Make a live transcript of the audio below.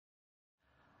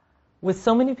With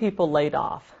so many people laid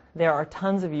off, there are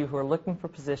tons of you who are looking for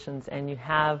positions, and you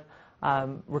have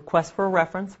requests for a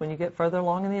reference when you get further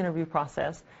along in the interview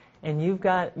process, and you've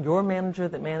got your manager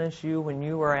that managed you when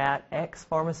you were at X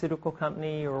pharmaceutical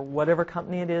company or whatever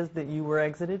company it is that you were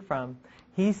exited from.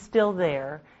 He's still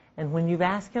there, and when you've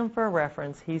asked him for a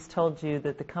reference, he's told you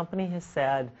that the company has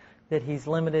said that he's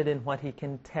limited in what he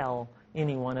can tell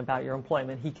anyone about your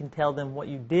employment. He can tell them what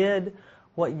you did,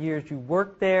 what years you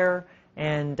worked there,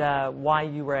 and why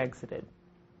you were exited.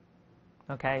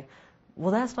 Okay?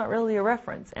 Well, that's not really a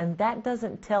reference, and that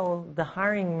doesn't tell the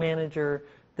hiring manager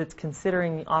that's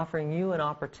considering offering you an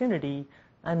opportunity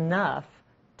enough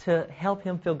to help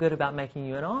him feel good about making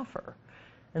you an offer.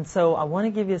 And so I want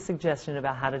to give you a suggestion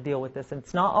about how to deal with this. And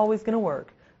it's not always going to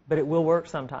work, but it will work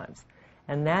sometimes.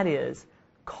 And that is,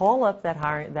 call up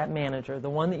that manager, the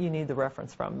one that you need the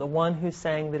reference from, the one who's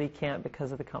saying that he can't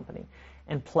because of the company,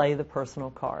 and play the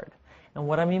personal card. And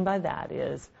what I mean by that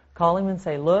is, call him and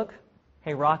say, look,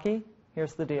 hey, Rocky,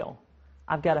 here's the deal.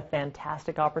 I've got a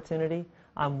fantastic opportunity.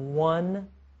 I'm one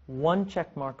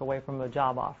check mark away from a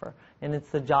job offer, and it's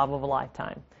the job of a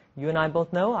lifetime. You and I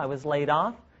both know I was laid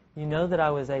off. You know that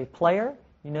I was a player.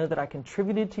 You know that I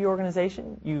contributed to your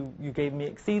organization. You gave me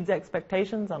exceeds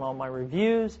expectations on all my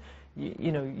reviews.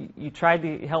 You tried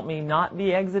to help me not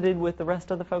be exited with the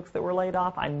rest of the folks that were laid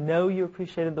off. I know you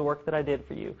appreciated the work that I did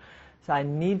for you. So I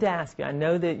need to ask you, I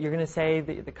know that you're going to say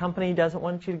that the company doesn't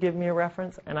want you to give me a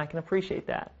reference, and I can appreciate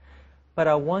that. But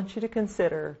I want you to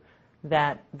consider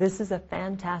that this is a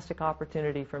fantastic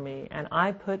opportunity for me, and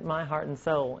I put my heart and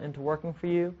soul into working for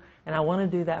you, and I want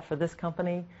to do that for this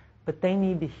company, but they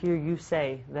need to hear you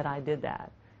say that I did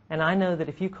that. And I know that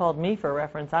if you called me for a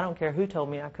reference, I don't care who told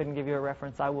me I couldn't give you a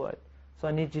reference, I would. So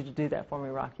I need you to do that for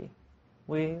me, Rocky.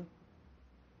 Will you?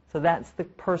 So that's the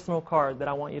personal card that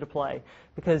I want you to play.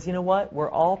 Because you know what?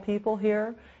 We're all people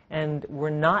here, and we're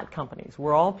not companies.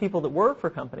 We're all people that work for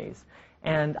companies.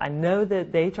 And I know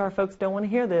that the HR folks don't want to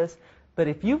hear this, but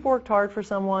if you've worked hard for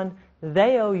someone,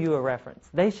 they owe you a reference.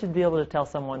 They should be able to tell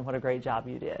someone what a great job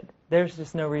you did. There's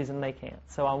just no reason they can't.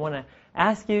 So I want to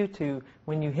ask you to,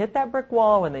 when you hit that brick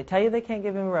wall, when they tell you they can't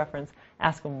give you a reference,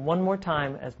 ask them one more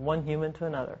time as one human to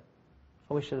another.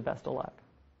 I wish you the best of luck.